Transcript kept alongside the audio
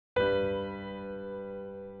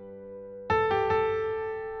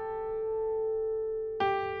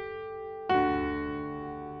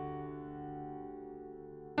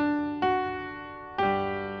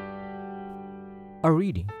A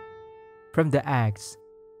reading from the Acts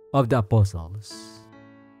of the Apostles.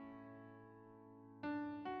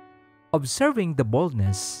 Observing the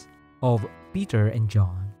boldness of Peter and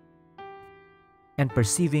John, and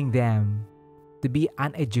perceiving them to be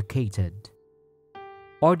uneducated,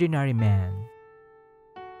 ordinary men,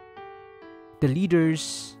 the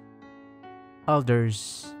leaders,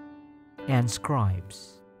 elders, and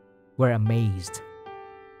scribes were amazed,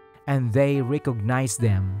 and they recognized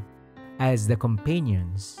them as the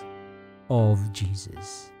companions of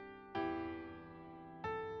Jesus.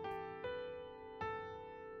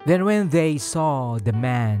 Then when they saw the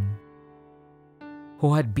man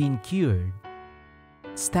who had been cured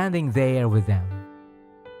standing there with them,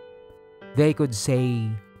 they could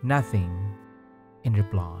say nothing in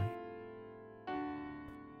reply.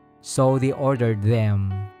 So they ordered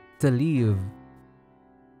them to leave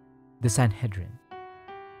the Sanhedrin,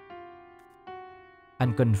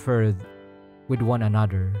 and conferred with one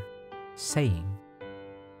another, saying,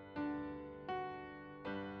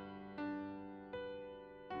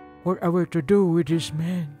 "What are we to do with this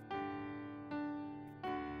man?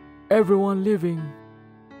 Everyone living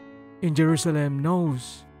in Jerusalem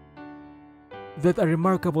knows that a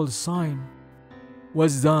remarkable sign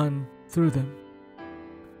was done through them,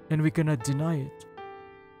 and we cannot deny it.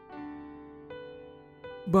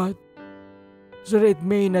 But so that it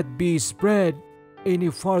may not be spread any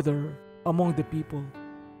farther among the people,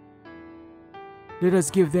 let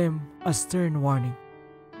us give them a stern warning,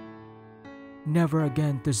 never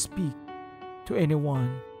again to speak to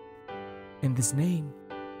anyone in this name."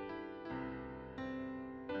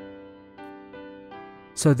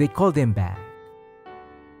 So they called them back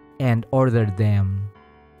and ordered them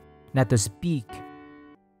not to speak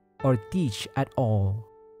or teach at all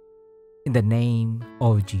in the name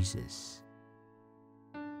of Jesus.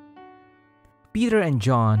 Peter and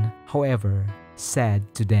John, however,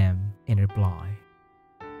 said to them in reply,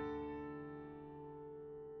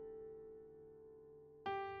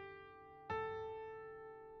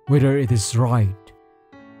 "Whether it is right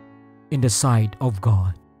in the sight of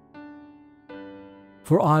God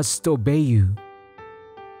for us to obey you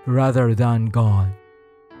rather than God,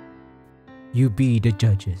 you be the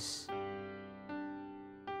judges.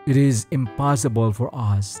 It is impossible for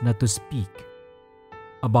us not to speak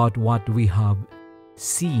about what we have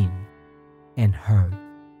seen and heard."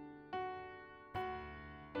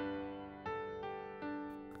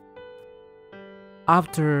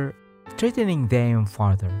 After threatening them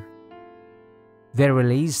further, they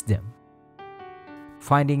released them,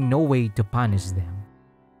 finding no way to punish them,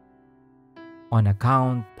 on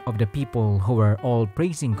account of the people who were all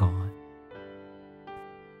praising God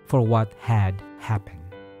for what had happened.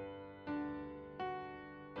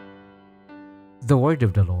 The word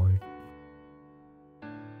of the Lord.